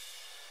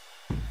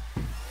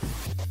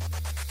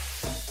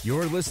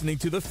You're listening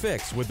to The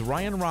Fix with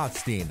Ryan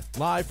Rothstein,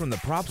 live from the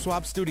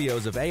PropSwap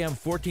studios of AM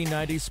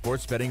 1490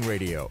 Sports Betting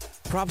Radio.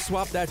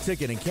 PropSwap that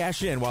ticket and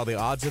cash in while the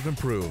odds have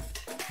improved.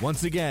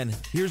 Once again,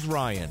 here's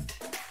Ryan.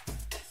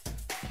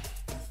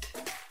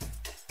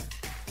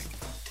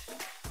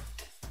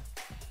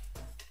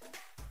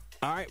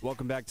 All right,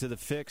 welcome back to The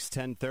Fix,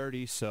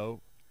 10:30.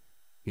 So,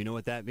 you know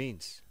what that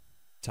means.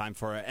 Time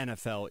for our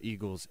NFL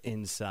Eagles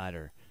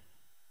Insider.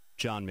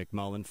 John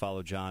McMullen.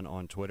 Follow John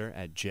on Twitter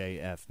at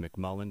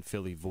JFMcMullen.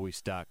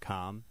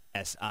 PhillyVoice.com.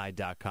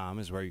 SI.com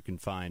is where you can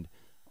find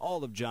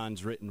all of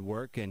John's written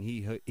work, and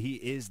he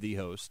is the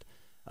host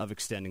of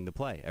Extending the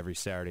Play every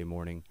Saturday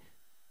morning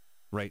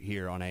right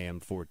here on AM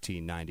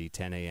 1490,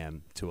 10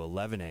 a.m. to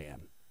 11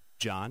 a.m.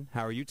 John,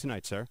 how are you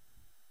tonight, sir?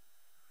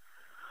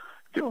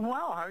 Doing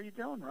well. How are you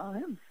doing,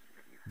 Ryan?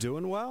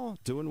 Doing well.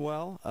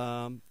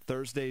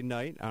 Thursday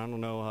night. I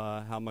don't know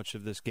how much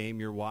of this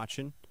game you're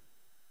watching.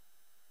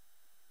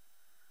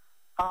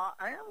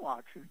 I am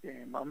watching the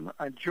game. I'm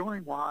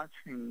enjoying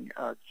watching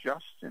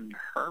Justin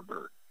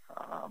Herbert.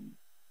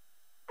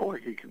 Boy,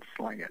 he can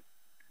sling it.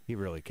 He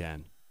really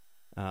can.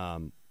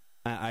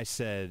 I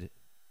said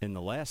in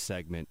the last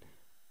segment,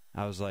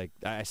 I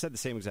said the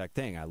same exact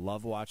thing. I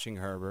love watching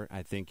Herbert.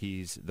 I think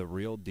he's the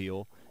real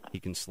deal.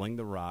 He can sling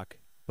the rock.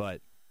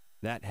 But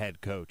that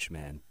head coach,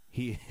 man,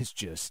 he is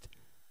just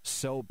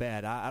so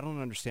bad. I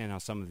don't understand how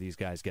some of these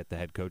guys get the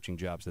head coaching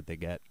jobs that they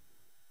get.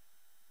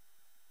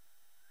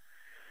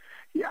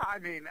 Yeah, I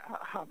mean,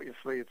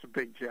 obviously it's a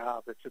big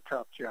job. It's a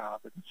tough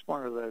job. It's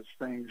one of those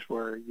things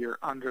where you're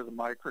under the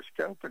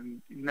microscope,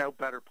 and no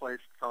better place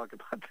to talk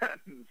about that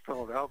than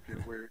Philadelphia,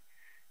 where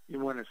you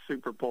win a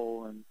Super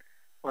Bowl, and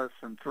less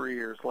than 3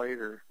 years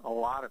later, a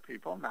lot of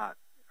people, not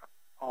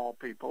all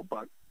people,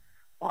 but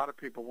a lot of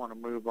people want to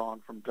move on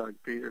from Doug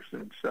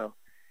Peterson. So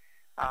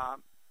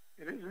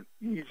it isn't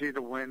easy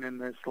to win in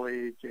this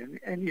league,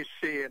 and you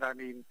see it. I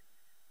mean,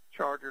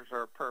 Chargers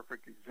are a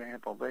perfect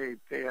example. They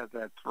had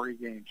that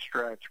 3-game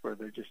stretch where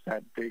they just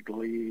had big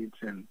leads,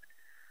 and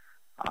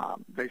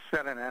they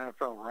set an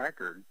NFL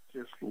record,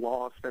 just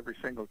lost every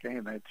single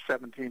game. They had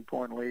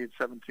 17-point lead,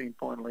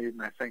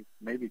 and I think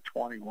maybe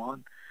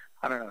 21.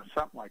 I don't know,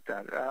 something like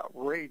that.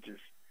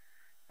 Outrageous,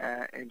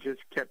 and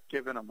just kept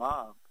giving them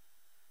up.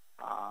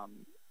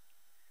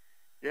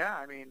 Yeah,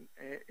 I mean,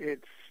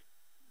 it's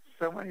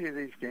so many of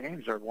these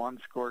games are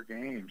one-score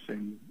games,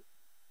 and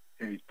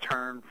you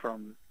turn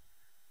from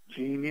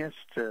genius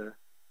to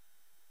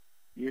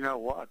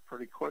you-know-what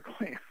pretty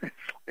quickly in this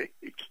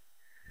league.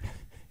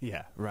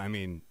 Yeah, I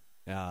mean,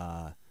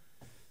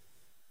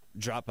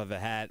 drop of a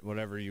hat,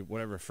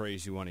 whatever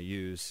phrase you want to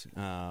use,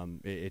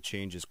 it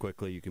changes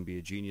quickly. You can be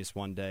a genius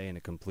one day and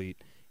a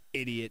complete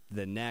idiot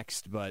the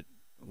next, but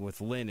with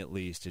Lynn, at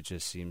least, it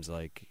just seems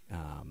like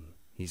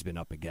he's been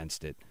up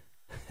against it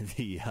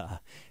the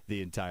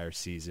entire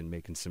season,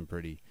 making some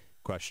pretty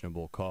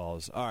questionable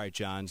calls. All right,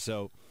 John,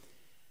 so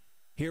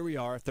here we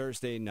are,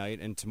 Thursday night,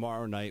 and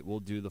tomorrow night we'll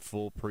do the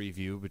full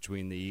preview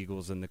between the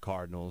Eagles and the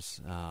Cardinals,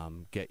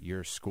 get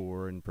your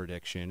score and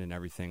prediction and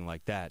everything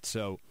like that.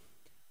 So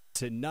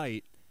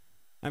tonight,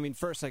 I mean,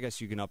 first I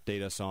guess you can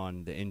update us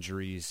on the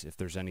injuries, if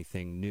there's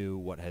anything new,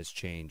 what has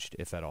changed,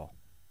 if at all.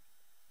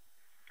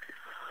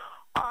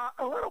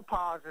 A little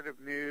positive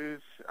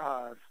news,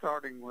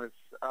 starting with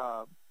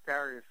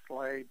Darius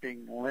Slay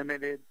being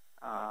limited.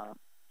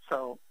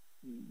 So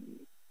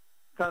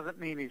doesn't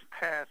mean he's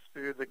passed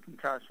through the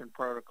concussion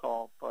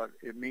protocol, but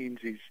it means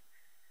he's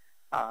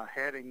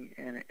heading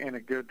in a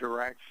good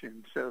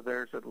direction. So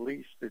there's at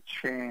least a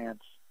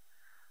chance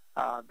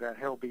that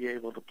he'll be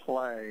able to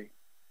play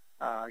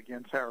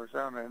against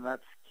Arizona, and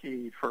that's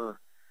key for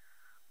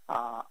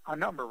a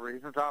number of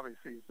reasons.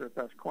 Obviously, he's the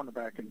best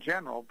cornerback in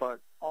general,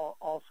 but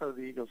also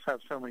the Eagles have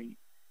so many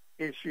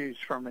issues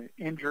from an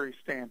injury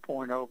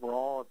standpoint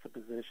overall at the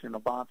position.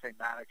 Avonte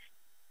Maddox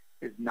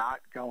is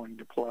not going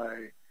to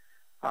play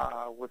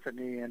with a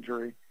knee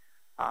injury.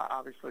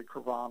 Obviously,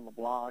 Cre'Von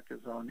LeBlanc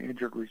is on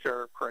injured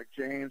reserve. Craig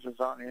James is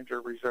on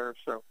injured reserve.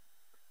 So,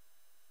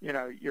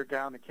 you're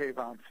down to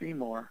Kayvon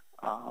Seymour,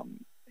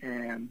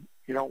 and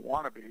you don't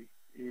want to be,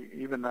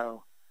 even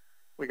though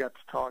we got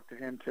to talk to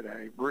him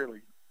today.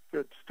 Really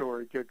good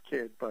story, good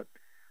kid. But,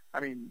 I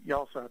mean, you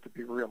also have to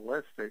be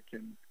realistic,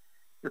 and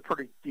you're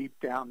pretty deep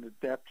down the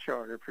depth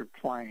chart if you're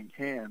playing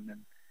him.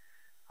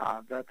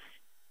 And that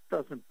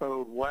doesn't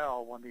bode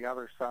well when the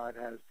other side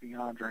has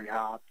DeAndre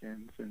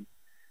Hopkins and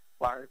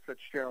Larry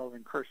Fitzgerald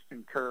and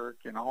Christian Kirk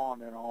and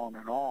on and on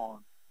and on.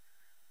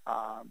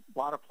 A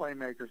lot of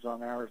playmakers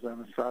on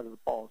Arizona's side of the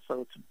ball. So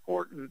it's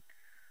important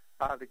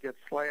to get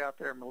Slay out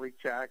there. Malik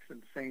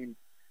Jackson seen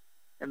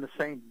in the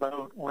same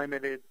boat,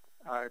 limited,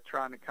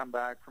 trying to come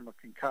back from a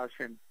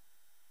concussion.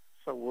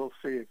 So we'll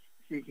see if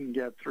he can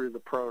get through the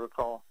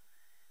protocol.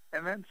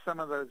 And then some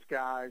of those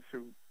guys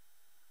who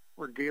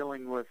were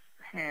dealing with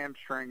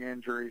hamstring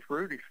injuries,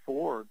 Rudy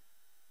Ford,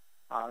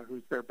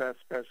 who's their best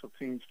special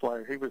teams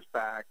player, he was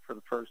back for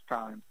the first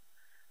time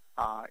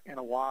in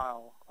a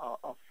while,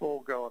 a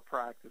full go of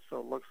practice, so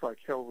it looks like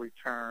he'll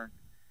return.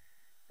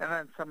 And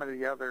then some of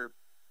the other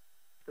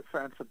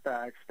defensive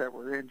backs that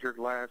were injured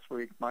last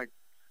week,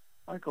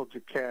 Michael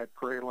Jacquet,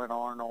 Braylon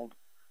Arnold,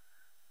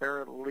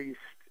 they're at least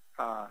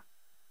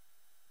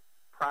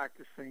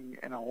practicing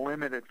in a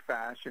limited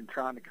fashion,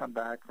 trying to come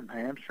back from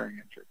hamstring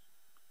injuries.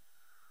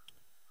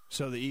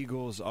 So the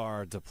Eagles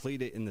are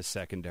depleted in the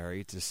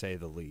secondary, to say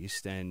the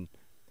least, and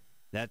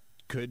that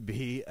could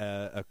be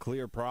a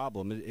clear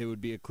problem. It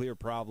would be a clear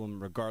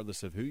problem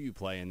regardless of who you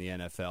play in the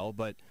NFL,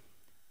 but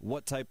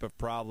what type of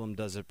problem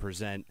does it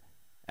present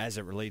as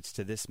it relates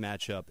to this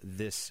matchup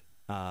this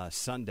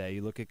Sunday?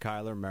 You look at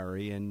Kyler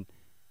Murray, and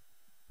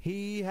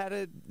he had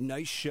a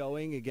nice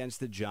showing against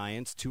the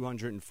Giants,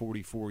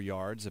 244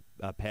 yards,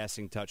 a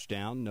passing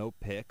touchdown, no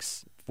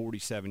picks,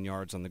 47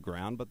 yards on the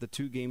ground. But the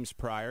 2 games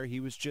prior, he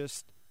was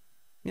just,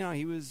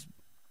 he was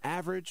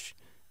average,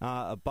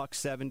 a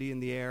 $170 in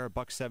the air, a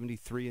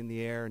 $173 in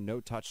the air, no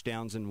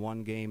touchdowns in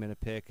one game and a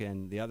pick.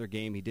 And the other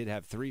game, he did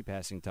have 3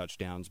 passing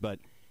touchdowns, but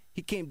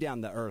he came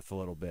down to earth a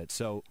little bit.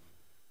 So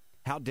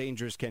how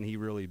dangerous can he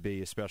really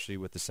be, especially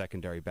with the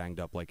secondary banged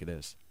up like it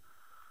is?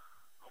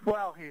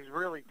 Well, he's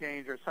really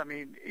dangerous. I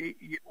mean,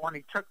 when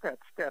he took that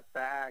step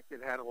back, it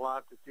had a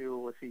lot to do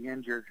with he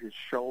injured his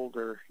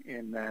shoulder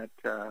in that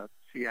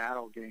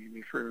Seattle game,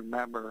 if you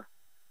remember.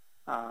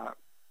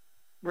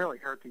 Really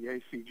hurt the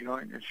AC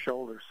joint in his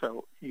shoulder,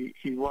 so he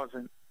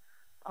wasn't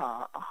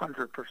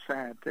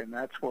 100%, and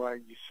that's why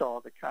you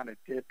saw the kind of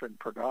dip in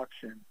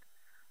production.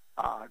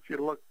 If you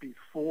look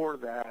before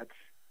that,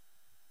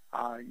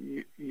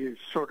 you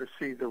sort of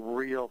see the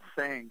real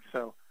thing.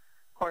 So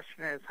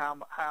question is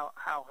how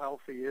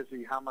healthy is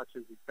he? How much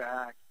is he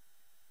back?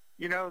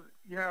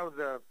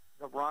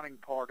 The running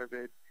part of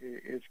it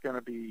is going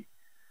to be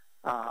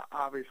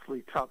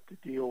obviously tough to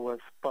deal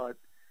with, but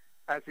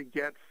as he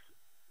gets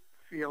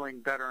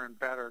feeling better and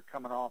better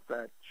coming off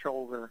that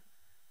shoulder,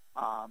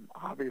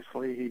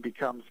 obviously he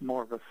becomes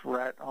more of a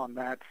threat on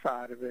that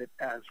side of it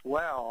as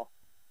well.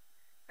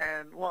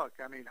 And look,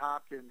 I mean,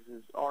 Hopkins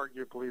is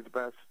arguably the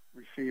best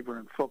receiver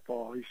in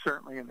football. He's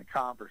certainly in the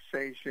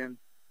conversation.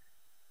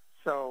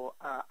 So,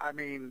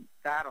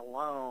 that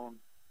alone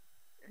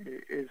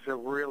is a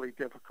really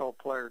difficult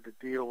player to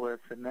deal with.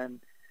 And then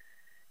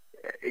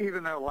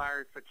even though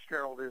Larry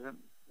Fitzgerald isn't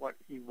what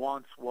he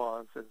once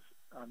was, there's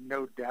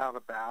no doubt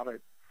about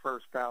it,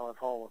 first ballot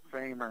Hall of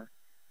Famer,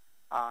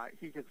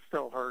 he can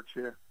still hurt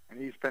you,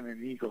 and he's been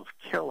an Eagles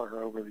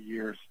killer over the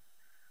years.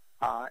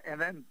 And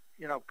then,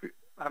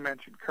 I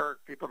mentioned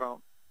Kirk. People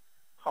don't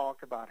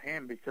talk about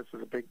him because of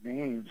the big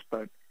names,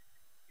 but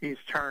he's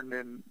turned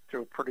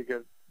into a pretty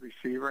good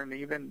receiver, and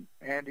even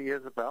Andy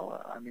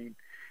Isabella. I mean,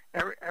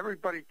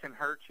 everybody can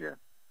hurt you,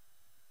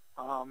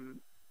 and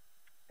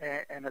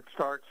it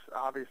starts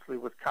obviously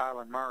with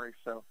Kyler Murray.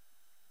 So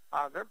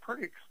they're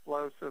pretty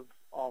explosive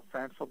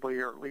offensively,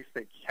 or at least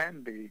they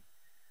can be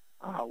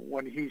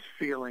when he's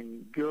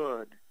feeling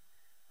good,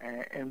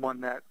 and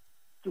when that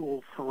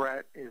dual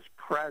threat is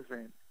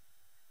present.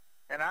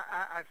 And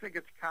I think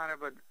it's kind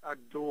of a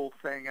dual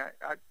thing.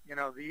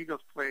 The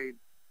Eagles played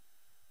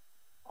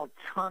a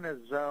ton of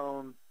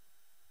zone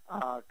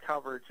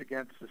coverage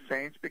against the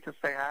Saints because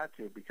they had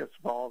to, because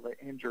of all the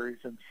injuries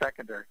in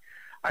secondary.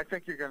 I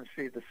think you're going to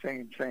see the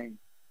same thing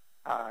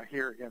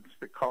here against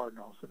the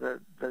Cardinals.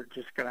 They're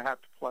just going to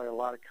have to play a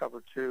lot of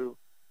cover 2,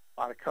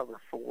 a lot of cover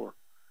 4,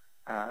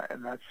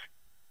 and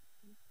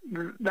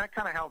that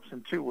kind of helps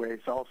in 2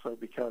 ways also,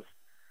 because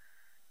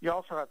you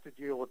also have to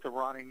deal with the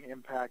running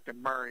impact of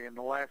Murray, and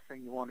the last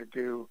thing you want to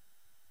do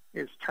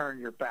is turn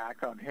your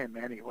back on him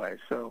anyway.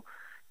 So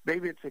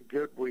maybe it's a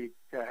good week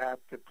to have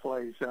to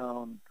play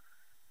zone,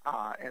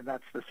 and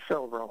that's the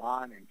silver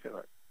lining to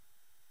it.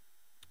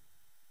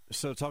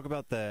 So talk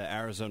about the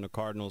Arizona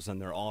Cardinals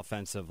and their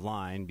offensive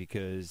line,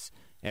 because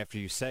after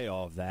you say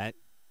all of that,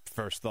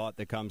 first thought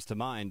that comes to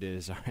mind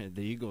is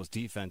the Eagles'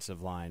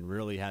 defensive line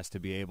really has to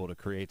be able to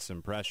create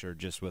some pressure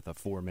just with a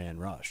 4-man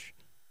rush.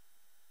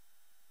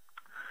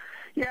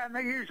 Yeah, and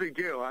they usually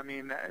do. I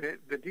mean,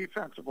 the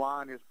defensive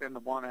line has been the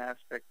one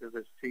aspect of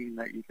this team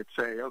that you could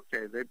say,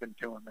 okay, they've been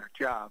doing their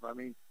job. I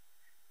mean,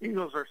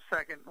 Eagles are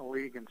second in the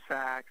league in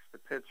sacks to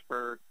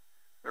Pittsburgh.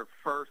 They're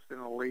first in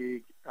the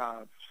league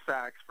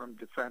sacks from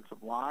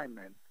defensive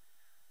linemen.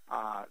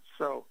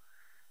 So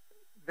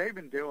they've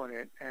been doing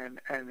it, and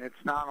it's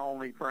not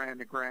only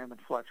Brandon Graham and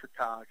Fletcher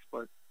Cox,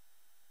 but,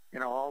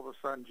 all of a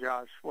sudden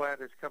Josh Sweat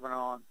is coming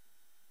on,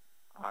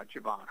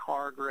 Javon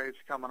Hargrave's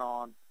coming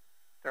on,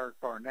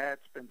 Derek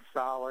Barnett's been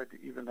solid,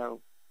 even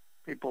though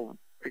people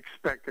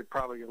expected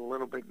probably a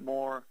little bit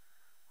more.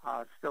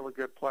 Still a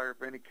good player.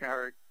 Vinny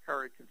Curry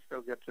can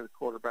still get to the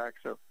quarterback.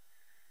 So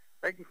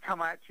they can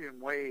come at you in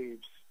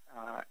waves,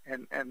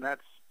 and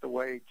that's the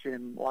way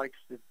Jim likes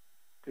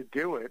to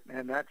do it.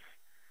 And that's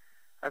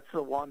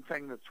the one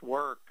thing that's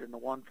worked, and the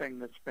one thing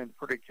that's been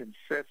pretty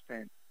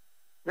consistent.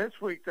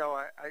 This week,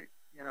 though,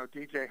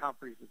 DJ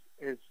Humphries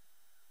is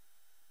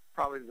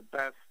probably the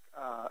best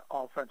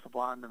offensive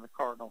lineman the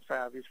Cardinals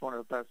have. He's one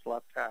of the best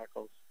left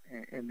tackles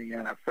in the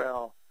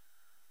NFL.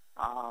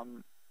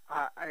 And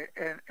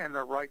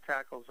the right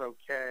tackle's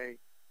okay.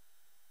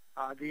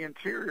 The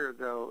interior,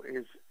 though,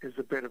 is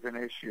a bit of an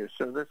issue.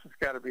 So this has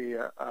got to be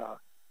a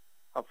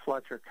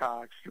Fletcher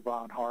Cox,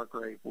 Javon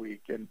Hargrave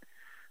week, and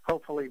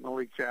hopefully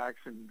Malik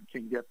Jackson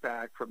can get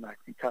back from that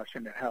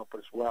concussion and help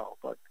as well.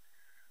 But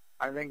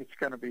I think it's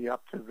going to be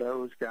up to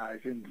those guys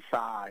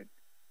inside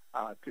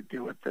to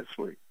do it this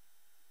week.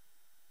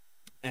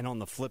 And on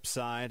the flip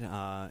side,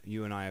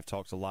 you and I have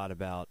talked a lot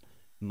about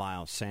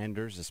Miles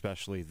Sanders,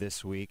 especially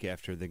this week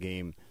after the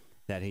game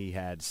that he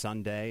had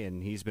Sunday,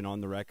 and he's been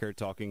on the record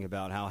talking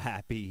about how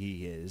happy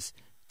he is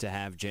to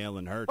have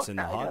Jalen Hurts in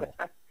the huddle.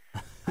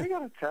 I got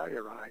to tell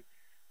you, Ryan,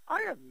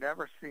 I have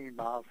never seen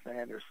Miles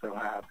Sanders so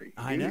happy.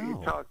 I know.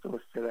 He talked to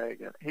us today.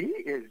 He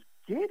is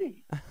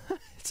giddy.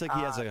 It's like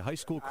he has a high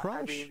school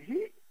crush. I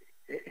mean,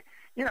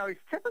 he's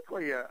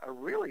typically a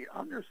really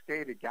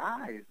understated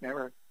guy. He's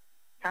never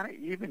kind of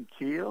even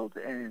keeled,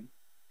 and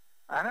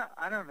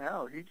I don't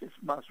know. He just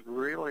must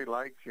really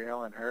like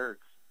Jalen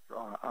Hurts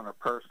on a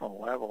personal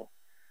level.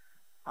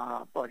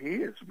 But he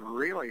is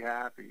really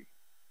happy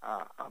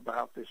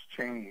about this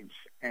change,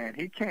 and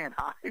he can't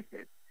hide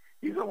it.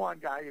 He's the one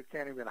guy who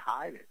can't even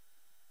hide it.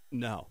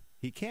 No,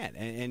 he can't.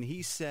 And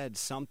he said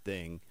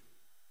something,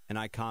 and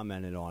I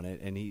commented on it,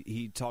 and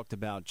he talked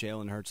about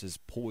Jalen Hurts'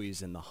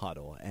 poise in the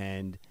huddle.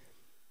 And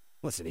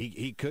listen,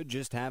 he could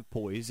just have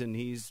poise, and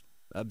he's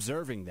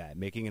observing that,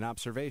 making an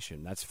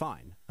observation. That's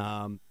fine.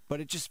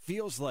 But it just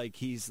feels like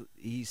he's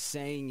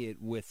saying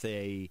it with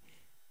a,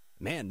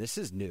 man, this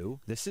is new.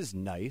 This is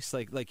nice.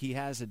 Like he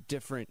has a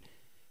different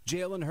 –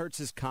 Jalen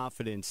Hurts'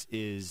 confidence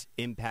is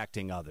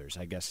impacting others,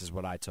 I guess is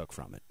what I took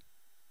from it.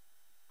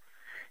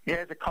 Yeah,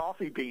 it's a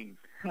coffee bean.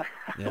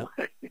 Yep.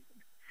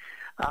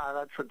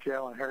 That's what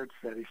Jalen Hurts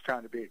said. He's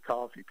trying to be a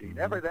coffee bean.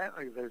 Mm-hmm.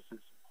 Evidently, there's this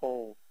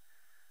whole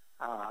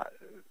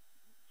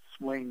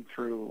swing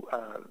through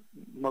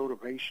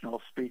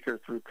motivational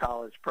speaker through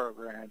college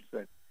programs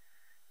that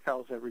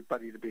tells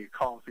everybody to be a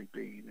coffee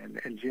bean.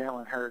 And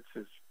Jalen Hurts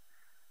has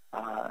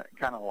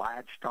kind of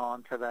latched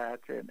on to that.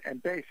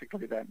 And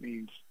basically that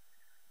means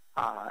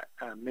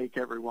make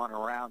everyone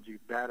around you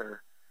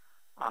better.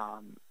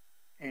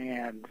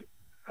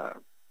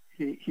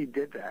 He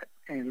did that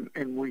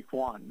in week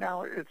one.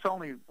 Now, it's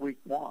only week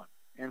one,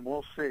 and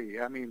we'll see.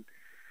 I mean,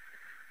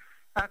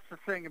 that's the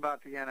thing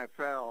about the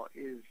NFL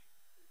is,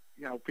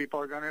 people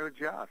are going to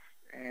adjust.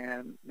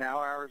 And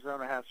now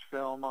Arizona has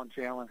film on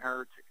Jalen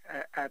Hurts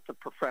at the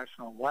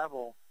professional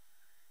level,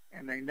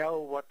 and they know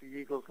what the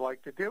Eagles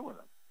like to do with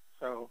him.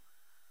 So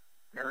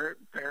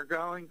they're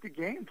going to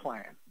game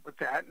plan with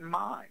that in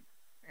mind.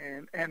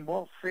 And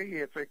we'll see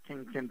if it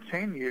can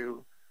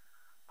continue.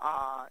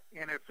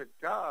 And if it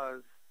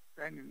does,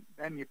 then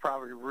you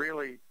probably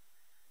really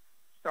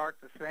start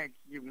to think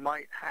you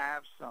might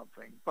have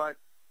something. But,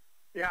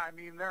 yeah, I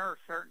mean, there are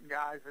certain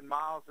guys, and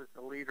Miles is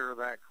the leader of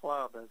that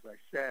club, as I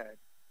said,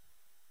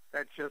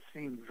 that just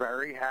seem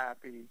very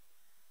happy.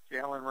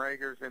 Jalen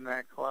Reagor's in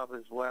that club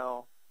as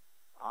well,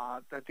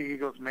 that the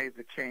Eagles made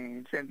the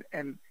change.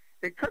 And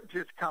it could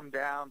just come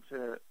down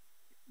to,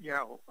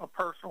 a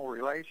personal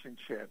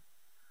relationship.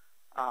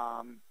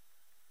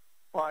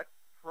 But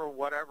for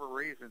whatever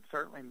reason,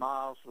 certainly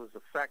Miles was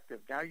effective.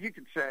 Now, you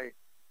could say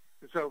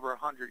it's over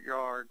 100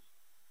 yards.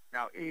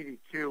 Now,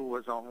 82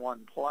 was on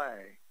one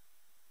play.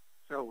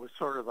 So it was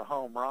sort of the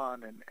home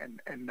run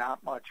and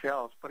not much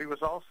else. But he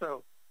was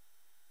also,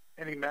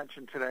 and he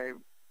mentioned today,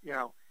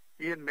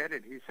 he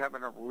admitted he's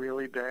having a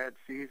really bad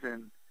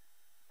season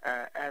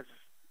as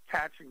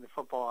catching the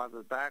football out of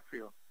the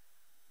backfield.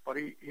 But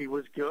he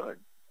was good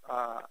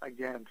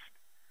against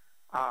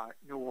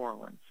New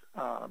Orleans.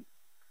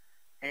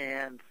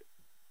 And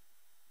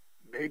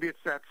maybe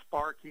it's that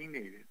spark he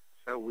needed.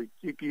 So we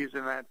keep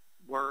using that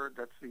word.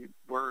 That's the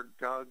word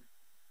Doug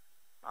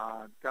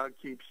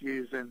keeps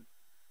using.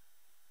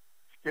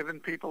 It's giving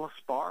people a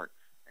spark.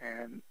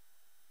 And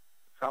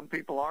some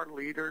people are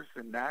leaders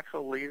and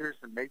natural leaders,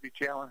 and maybe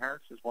Jalen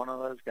Hurts is one of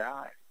those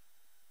guys.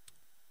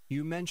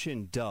 You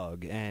mentioned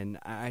Doug, and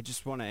I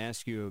just want to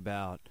ask you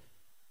about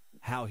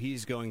how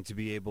he's going to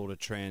be able to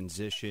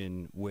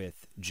transition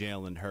with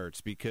Jalen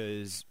Hurts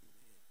because,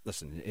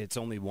 listen, it's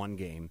only one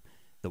game,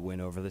 the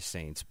win over the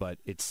Saints, but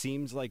it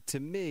seems like to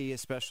me,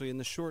 especially in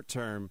the short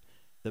term,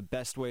 the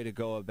best way to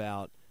go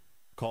about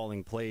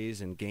calling plays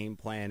and game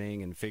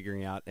planning and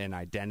figuring out an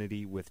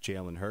identity with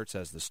Jalen Hurts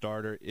as the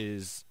starter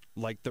is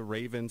like the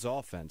Ravens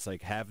offense,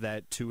 like have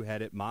that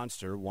two-headed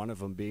monster, one of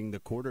them being the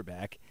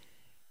quarterback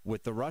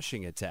with the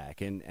rushing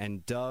attack.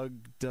 And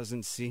Doug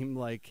doesn't seem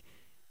like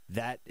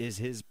that is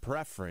his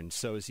preference.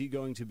 So is he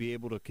going to be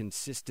able to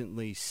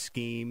consistently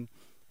scheme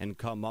and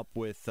come up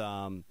with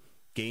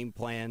game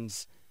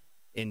plans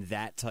in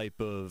that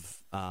type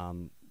of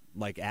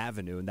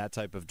avenue, in that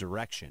type of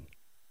direction?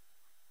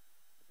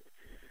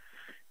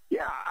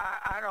 Yeah,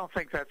 I don't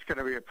think that's going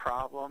to be a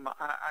problem.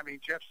 I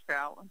mean, Jeff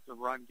Stoutland's the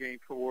run game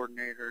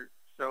coordinator,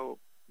 so,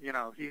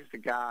 he's the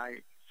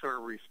guy sort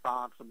of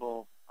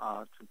responsible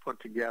to put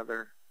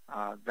together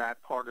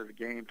that part of the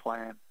game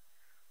plan.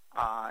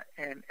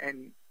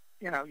 And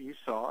you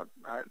saw it.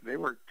 They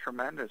were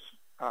tremendous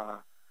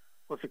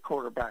with the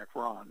quarterback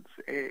runs.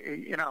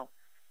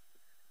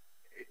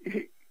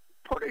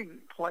 putting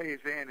plays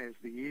in is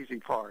the easy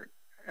part.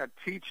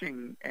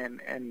 Teaching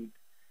and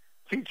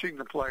teaching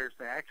the players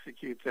to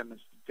execute them is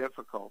the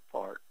difficult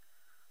part.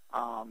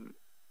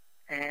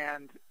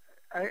 And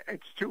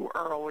it's too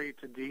early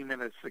to deem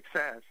it a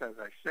success, as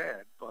I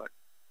said, but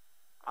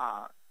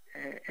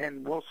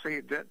and we'll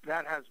see.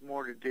 That has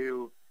more to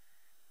do,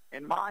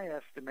 in my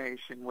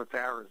estimation, with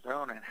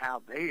Arizona and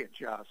how they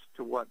adjust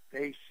to what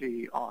they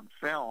see on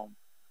film.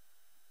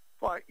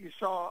 But you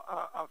saw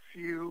a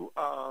few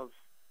of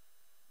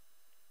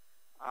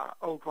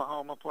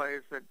Oklahoma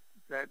plays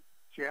that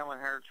Jalen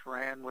Hurts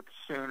ran with the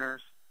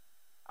Sooners,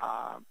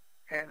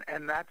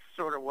 and that's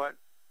sort of what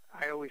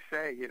I always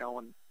say.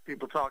 When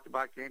people talk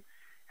about games,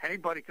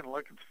 anybody can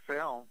look at the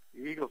film.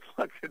 The Eagles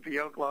looked at the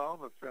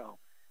Oklahoma film,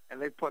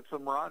 and they put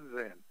some runs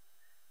in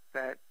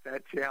that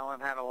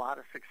Jalen had a lot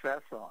of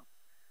success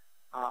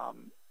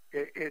on.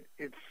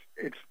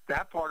 It's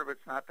that part of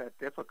it's not that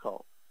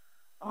difficult.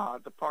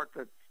 The part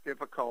that's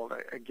difficult,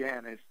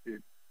 again, is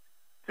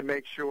to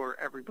make sure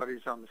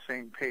everybody's on the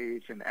same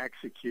page and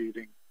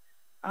executing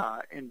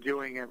and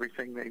doing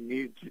everything they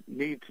need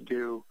to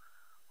do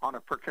on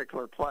a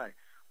particular play.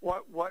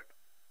 What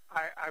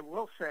I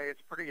will say,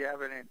 it's pretty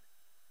evident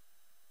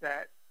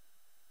that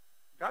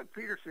Doug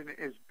Peterson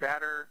is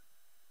better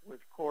with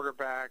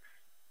quarterbacks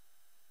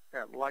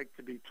that like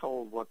to be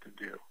told what to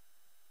do.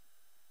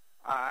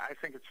 I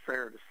think it's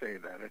fair to say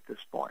that at this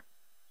point.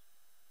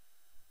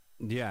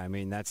 Yeah, I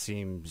mean, that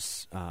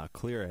seems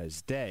clear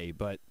as day,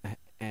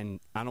 and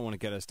I don't want to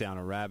get us down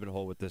a rabbit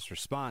hole with this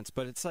response,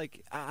 but it's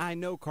like, I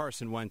know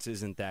Carson Wentz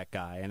isn't that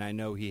guy, and I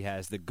know he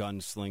has the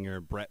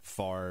gunslinger Brett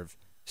Favre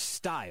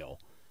style,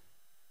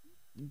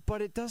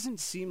 but it doesn't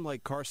seem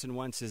like Carson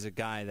Wentz is a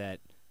guy that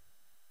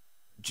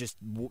just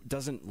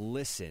doesn't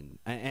listen.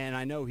 And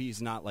I know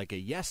he's not like a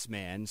yes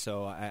man,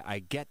 so I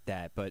get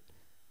that, but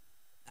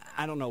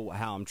I don't know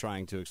how I'm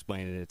trying to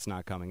explain it. It's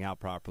not coming out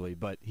properly,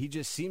 but he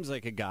just seems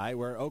like a guy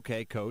where,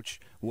 okay, coach,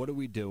 what are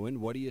we doing?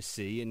 What do you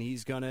see? And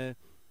he's going to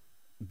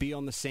be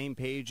on the same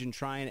page and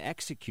try and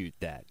execute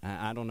that.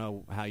 I don't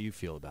know how you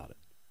feel about it.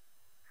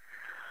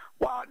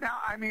 Well, now,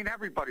 I mean,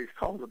 everybody's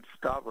called him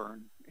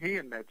stubborn. He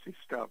admits he's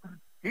stubborn.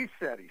 He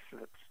said he's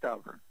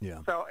stubborn. Yeah.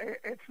 So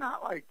it's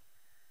not like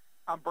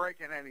I'm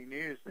breaking any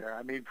news there.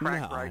 I mean,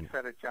 Frank Reich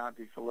said it, John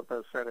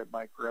DeFilippo said it,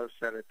 Mike Gross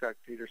said it, Doug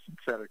Peterson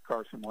said it,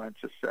 Carson Wentz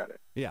has said it.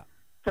 Yeah.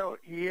 So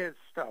he is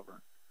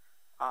stubborn,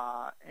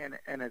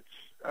 and it's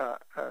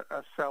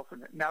a self.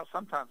 Now,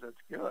 sometimes it's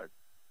good.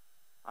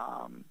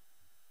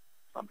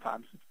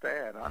 Sometimes it's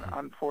bad.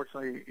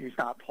 Unfortunately, he's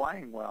not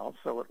playing well,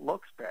 so it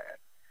looks bad.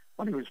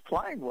 When he was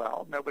playing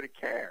well, nobody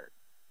cared.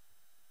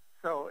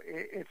 So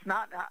it's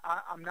not.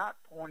 I'm not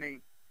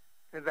pointing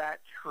to that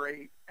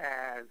trait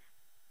as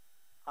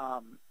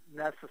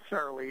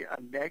necessarily a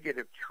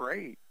negative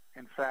trait.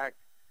 In fact,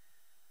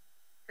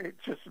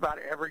 it's just about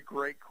every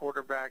great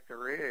quarterback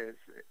there is,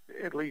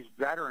 at least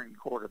veteran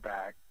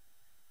quarterback,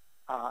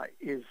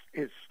 is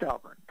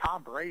stubborn.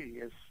 Tom Brady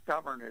is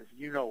stubborn as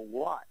you know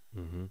what.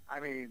 Mm-hmm. I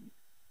mean,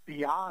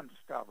 beyond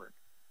stubborn.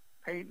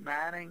 Peyton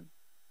Manning,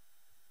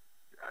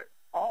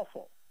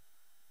 awful.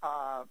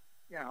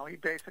 He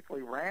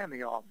basically ran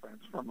the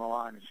offense from the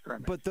line of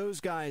scrimmage. But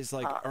those guys,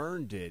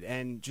 earned it.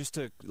 And just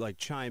to,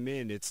 chime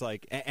in, it's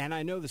like, and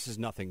I know this is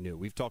nothing new.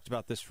 We've talked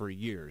about this for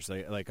years.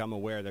 I'm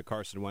aware that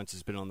Carson Wentz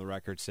has been on the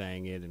record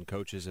saying it, and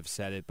coaches have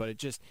said it.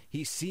 But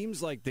he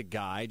seems like the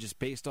guy, just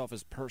based off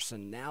his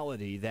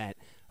personality, that,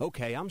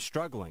 okay, I'm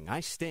struggling.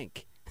 I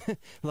stink.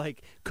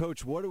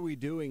 Coach, what are we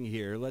doing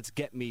here? Let's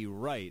get me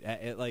right.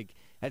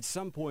 At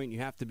some point, you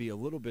have to be a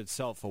little bit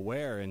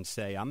self-aware and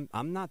say,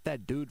 I'm not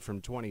that dude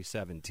from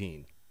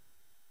 2017.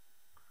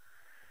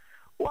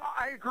 Well,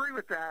 I agree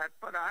with that,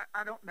 but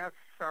I don't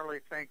necessarily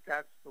think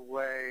that's the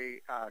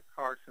way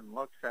Carson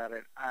looks at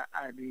it.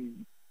 I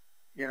mean,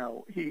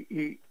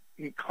 he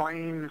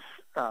claims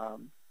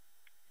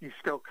he's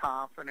still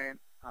confident,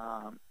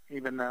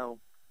 even though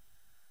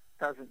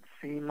it doesn't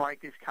seem like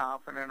he's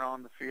confident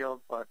on the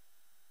field. But,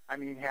 I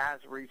mean, he has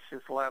reached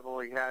this level.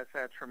 He has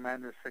had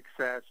tremendous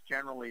success.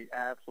 Generally,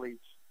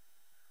 athletes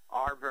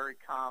are very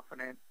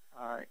confident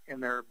in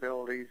their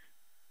abilities.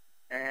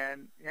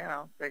 And,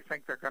 they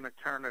think they're going to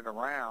turn it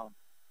around.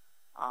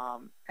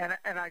 And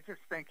I just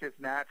think his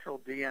natural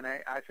DNA,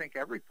 I think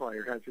every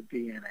player has a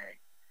DNA.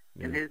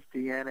 Yeah. And his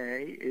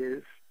DNA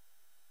is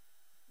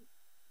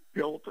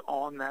built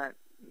on that,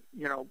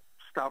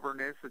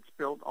 stubbornness. It's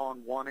built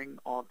on wanting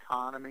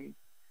autonomy.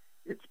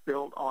 It's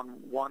built on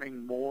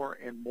wanting more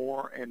and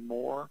more and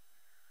more.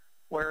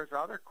 Whereas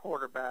other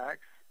quarterbacks,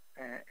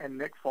 and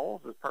Nick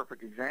Foles is a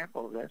perfect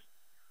example of this,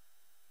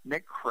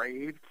 Nick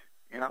craved,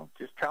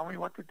 just tell me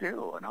what to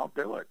do, and I'll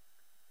do it.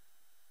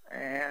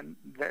 And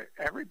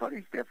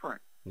everybody's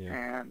different.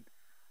 Yeah. And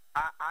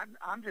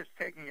I'm just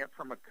taking it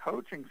from a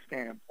coaching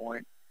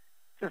standpoint.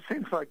 It just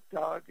seems like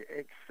Doug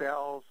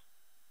excels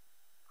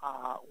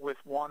with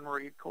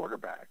one-read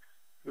quarterbacks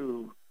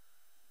who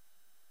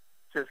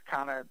just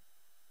kind of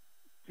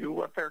do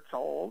what they're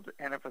told,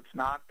 and if it's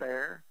not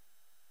there,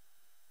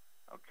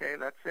 okay,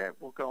 that's it.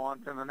 We'll go on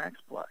to the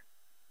next play.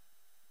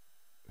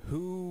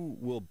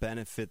 will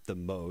benefit the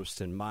most?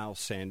 And Miles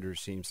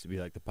Sanders seems to be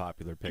like the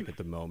popular pick at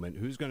the moment.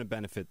 Who's going to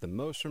benefit the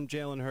most from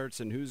Jalen Hurts,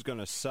 and who's going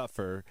to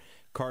suffer?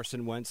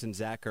 Carson Wentz and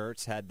Zach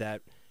Ertz had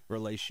that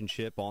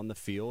relationship on the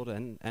field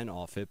and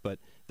off it, but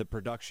the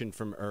production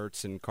from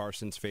Ertz and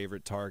Carson's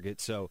favorite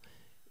target. So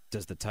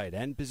does the tight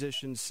end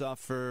position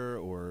suffer,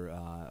 or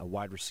a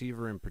wide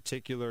receiver in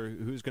particular?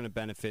 Who's going to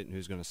benefit and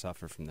who's going to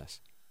suffer from this?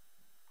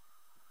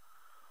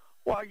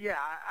 Well, yeah,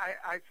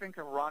 I think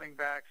the running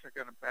backs are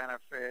going to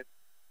benefit.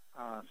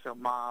 So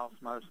Miles,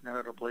 most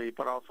notably,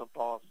 but also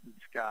Boston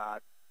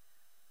Scott.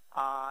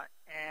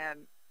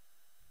 And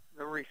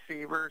the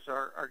receivers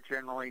are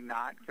generally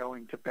not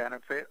going to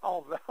benefit,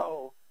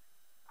 although,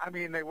 I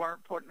mean, they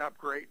weren't putting up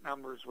great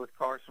numbers with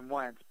Carson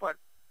Wentz, but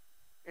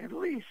at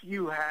least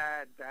you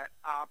had that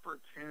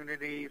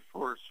opportunity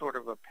for sort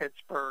of a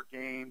Pittsburgh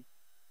game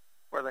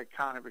where they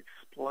kind of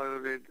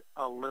exploded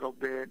a little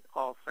bit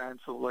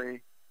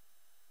offensively.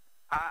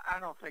 I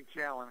don't think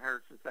Jalen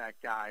Hurts is that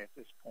guy at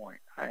this point.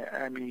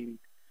 I mean,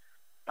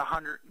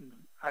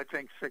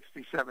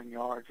 167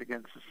 yards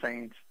against the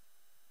Saints,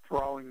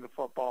 throwing the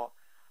football.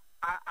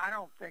 I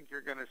don't think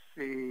you're going to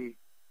see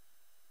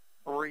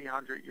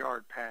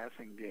 300-yard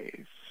passing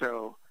days.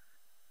 So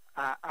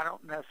I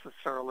don't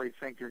necessarily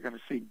think you're going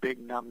to see big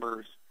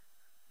numbers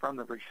from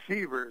the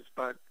receivers.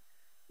 But,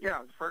 you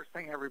know, the first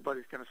thing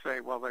everybody's going to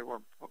say, well, they were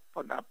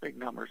putting up big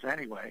numbers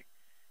anyway,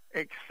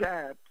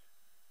 except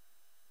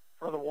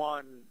for the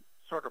one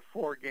sort of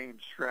 4-game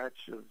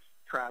stretch of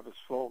Travis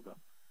Fulgham.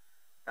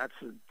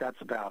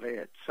 That's about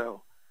it.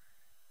 So,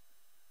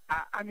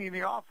 I mean,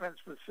 the offense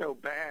was so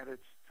bad,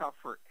 it's tough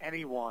for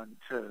anyone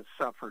to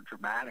suffer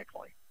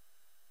dramatically.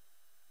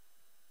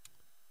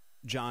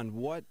 John,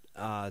 what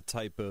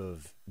type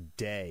of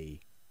day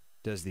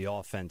does the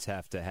offense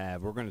have to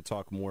have? We're going to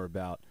talk more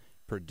about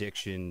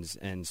predictions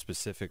and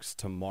specifics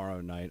tomorrow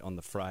night on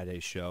the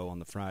Friday show, on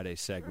the Friday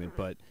segment.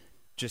 But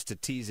just to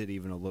tease it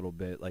even a little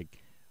bit, like,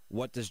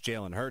 what does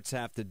Jalen Hurts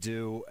have to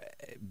do?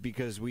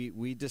 Because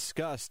we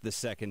discussed the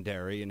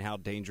secondary and how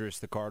dangerous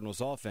the Cardinals'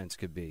 offense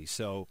could be.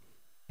 So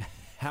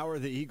how are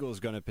the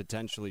Eagles going to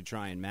potentially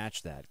try and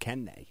match that?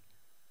 Can they?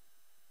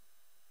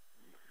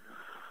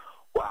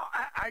 Well,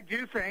 I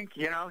do think,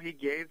 you know, he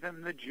gave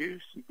them the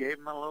juice. He gave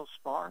them a little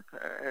spark,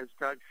 as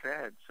Doug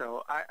said.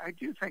 So I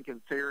do think,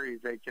 in theory,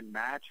 they can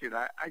match it.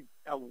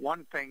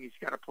 One thing, he's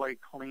got to play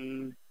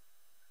clean.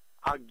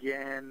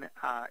 Again,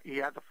 he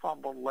had the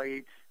fumble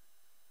late.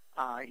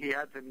 He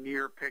had the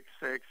near pick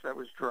six that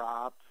was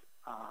dropped.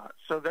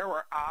 So there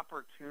were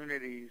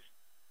opportunities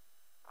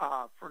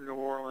for New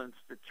Orleans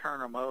to turn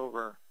them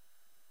over.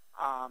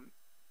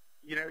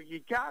 You know,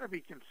 you got to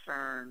be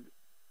concerned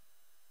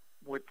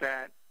with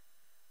that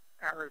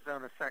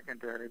Arizona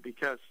secondary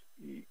because,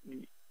 you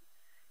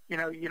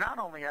know, you not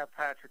only have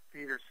Patrick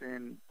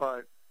Peterson,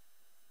 but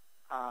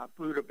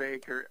Budda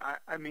Baker.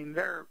 I mean,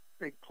 they're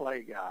big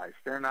play guys.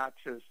 They're not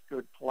just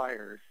good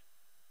players.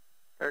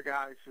 They're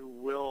guys who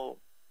will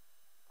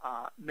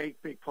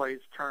make big plays,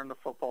 turn the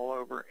football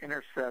over,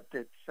 intercept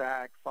it,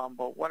 sack,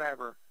 fumble,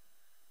 whatever.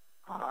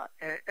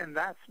 And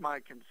that's my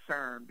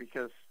concern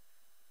because,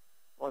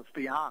 let's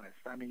be honest,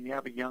 I mean, you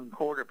have a young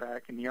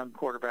quarterback, and young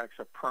quarterbacks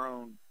are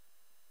prone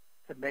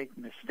to make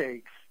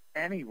mistakes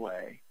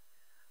anyway.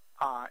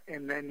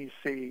 And then you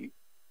see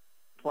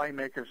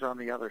playmakers on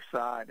the other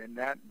side, and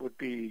that would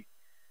be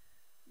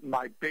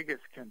my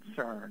biggest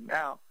concern.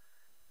 Now,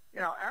 you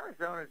know,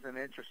 Arizona's an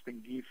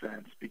interesting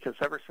defense because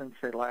ever since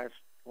they last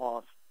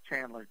lost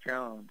Chandler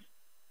Jones,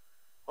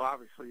 who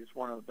obviously is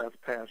one of the best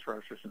pass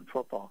rushers in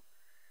football,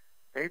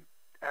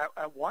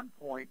 at one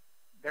point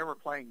they were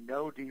playing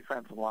no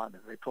defensive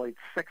linemen. They played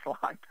 6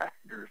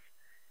 linebackers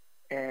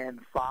and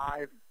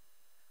 5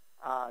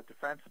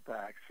 defensive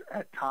backs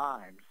at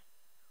times.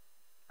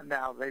 And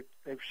now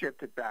they've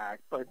shifted back,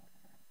 but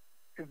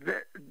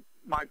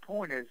my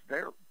point is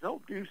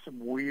they'll do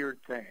some weird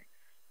things,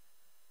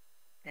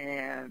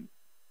 and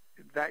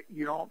that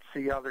you don't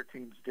see other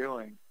teams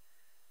doing.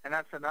 And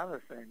that's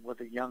another thing with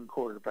a young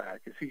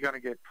quarterback. Is he going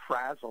to get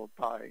frazzled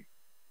by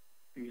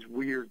these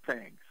weird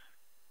things?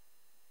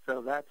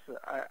 So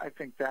I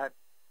think that's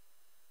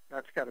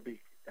got to be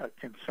a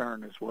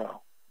concern as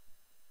well.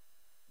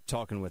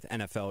 Talking with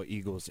NFL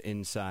Eagles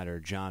insider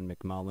John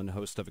McMullen,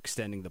 host of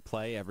Extending the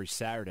Play every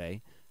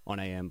Saturday on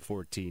AM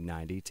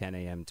 1490, 10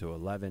 a.m. to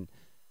 11.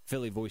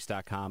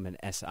 PhillyVoice.com and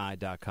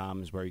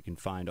SI.com is where you can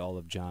find all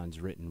of John's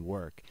written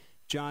work.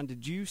 John,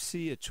 did you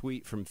see a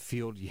tweet from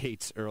Field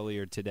Yates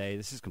earlier today?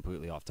 This is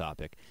completely off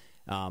topic,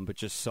 but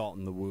just salt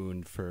in the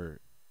wound for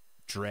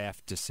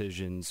draft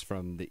decisions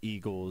from the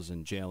Eagles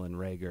and Jalen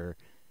Reagor.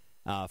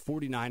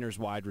 49ers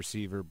wide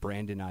receiver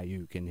Brandon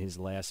Ayuk in his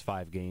last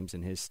 5 games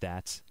and his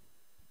stats.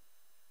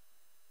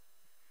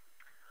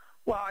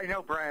 Well, I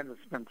know Brandon's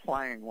been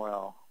playing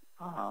well.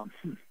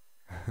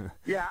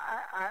 Yeah,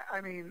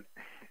 I mean,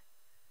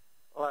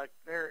 look,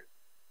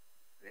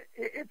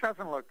 it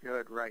doesn't look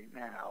good right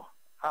now.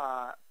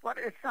 But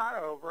it's not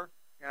over.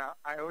 You know,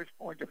 I always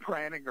point to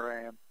Brandon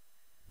Graham.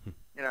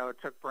 You know, it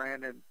took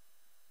Brandon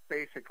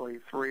basically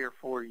 3 or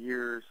 4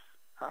 years,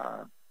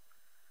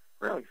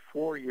 really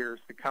 4 years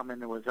to come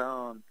into his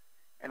own,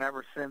 and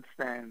ever since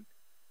then,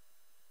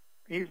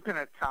 he's been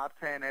a top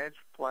 10 edge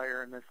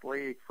player in this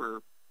league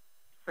for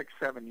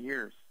 6-7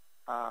 years.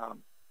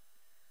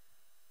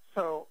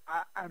 So,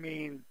 I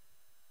mean,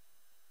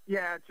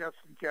 yeah,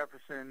 Justin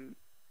Jefferson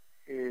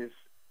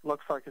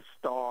looks like a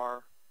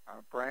star.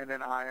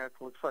 Brandon Ayuk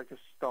looks like a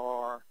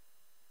star.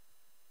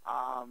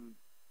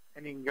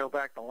 And you can go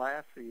back to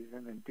last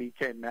season and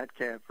DK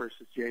Metcalf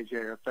versus J.J.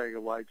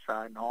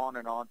 Arcega-Whiteside and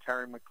on,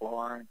 Terry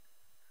McLaurin.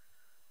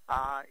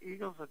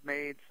 Eagles have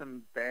made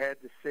some bad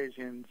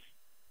decisions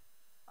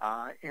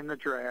in the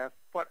draft,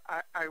 but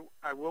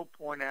I will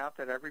point out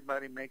that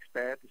everybody makes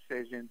bad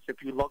decisions.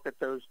 If you look at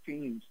those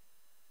teams,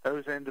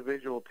 those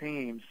individual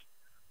teams,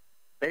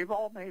 they've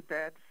all made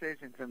bad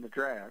decisions in the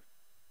draft.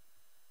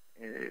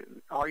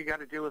 All you got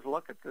to do is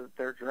look at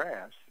their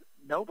drafts.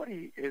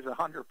 Nobody is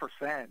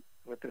 100%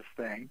 with this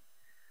thing.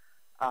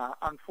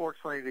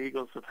 Unfortunately, the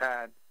Eagles have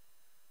had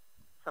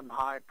some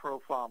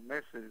high-profile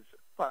misses,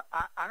 but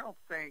I don't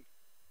think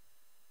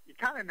you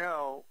kind of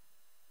know.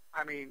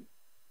 I mean,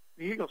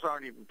 the Eagles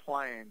aren't even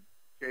playing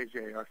J.J.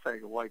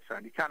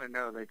 Arcega-Whiteside. You kind of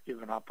know they've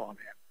given up on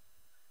him.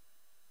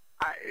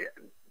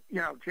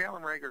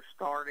 Jalen Reagor's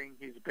starting.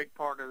 He's a big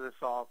part of this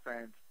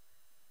offense.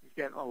 He's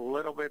getting a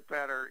little bit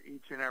better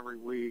each and every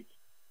week.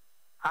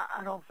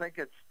 I don't think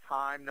it's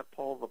time to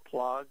pull the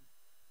plug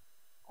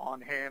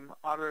on him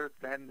other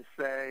than to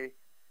say,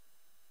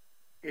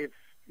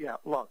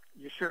 look,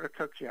 you should have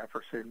took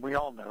Jefferson. We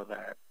all know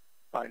that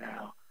by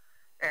now.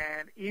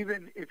 And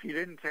even if you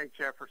didn't take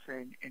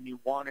Jefferson and you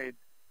wanted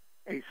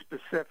a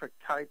specific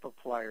type of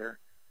player,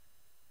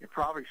 you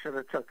probably should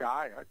have took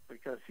Ayuk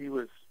because he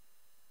was,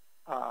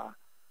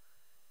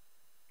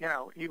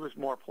 he was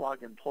more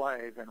plug and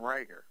play than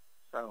Reagor.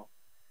 So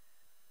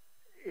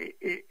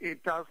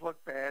it does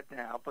look bad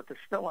now, but there's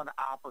still an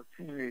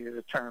opportunity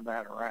to turn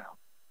that around.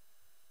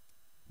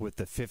 With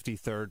the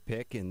 53rd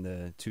pick in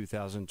the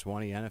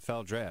 2020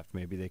 NFL Draft,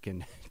 maybe they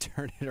can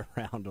turn it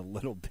around a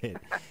little bit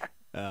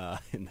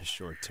in the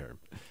short term.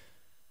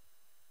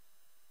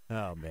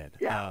 Oh, man.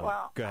 Yeah,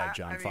 well, go ahead,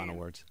 John. Final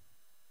words.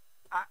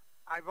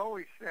 I've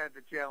always said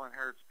the Jalen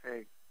Hurts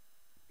pick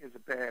is a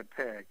bad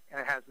pick,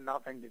 and it has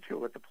nothing to do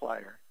with the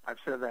player. I've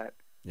said that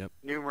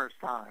numerous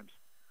times.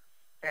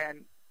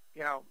 And,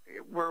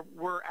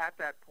 we're at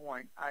that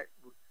point.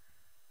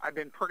 I've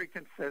been pretty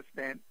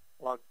consistent.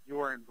 Look, you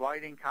were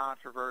inviting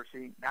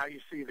controversy. Now you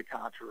see the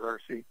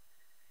controversy.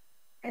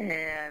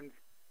 And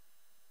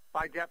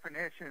by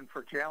definition,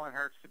 for Jalen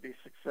Hurts to be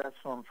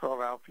successful in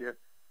Philadelphia,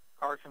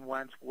 Carson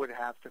Wentz would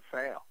have to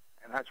fail.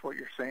 And that's what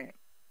you're seeing.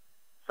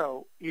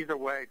 So either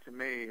way, to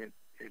me,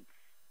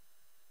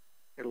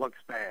 it looks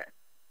bad.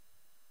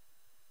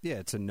 Yeah,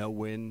 it's a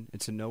no-win.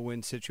 It's a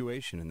no-win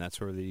situation, and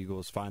that's where the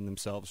Eagles find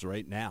themselves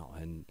right now.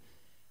 And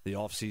the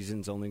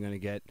offseason's only going to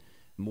get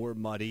more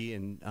muddy,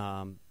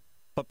 and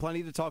but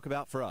plenty to talk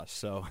about for us.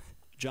 So,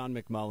 John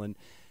McMullen,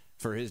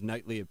 for his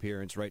nightly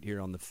appearance right here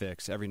on The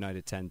Fix, every night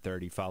at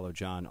 10:30. Follow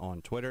John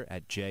on Twitter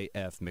at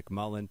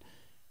JFMcMullen.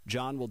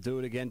 John will do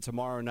it again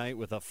tomorrow night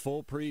with a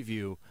full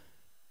preview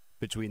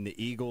between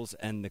the Eagles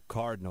and the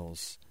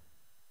Cardinals.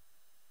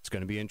 It's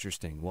going to be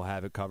interesting. We'll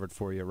have it covered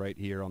for you right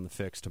here on The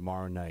Fix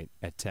tomorrow night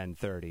at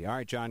 10:30. All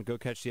right, John, go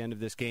catch the end of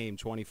this game,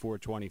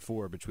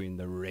 24-24 between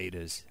the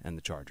Raiders and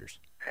the Chargers.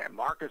 And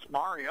Marcus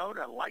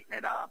Mariota lighting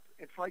it up.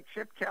 It's like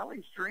Chip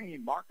Kelly's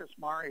dream, Marcus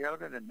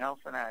Mariota and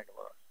Nelson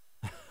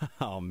Aguilar.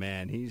 Oh,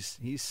 man,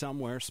 he's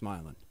somewhere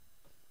smiling.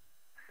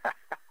 All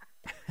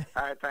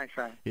right, thanks,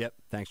 Ryan. Yep,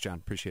 thanks, John.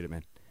 Appreciate it,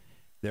 man.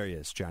 There he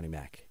is, Johnny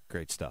Mac.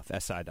 Great stuff.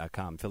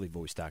 SI.com,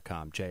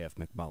 PhillyVoice.com, JF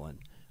McMullen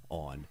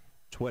on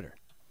Twitter.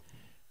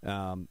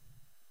 I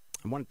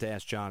wanted to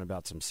ask John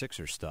about some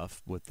Sixers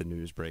stuff with the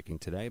news breaking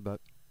today,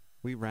 but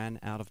we ran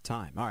out of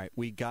time. All right,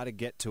 we got to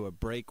get to a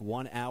break.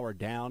 1 hour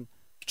down,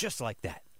 just like that.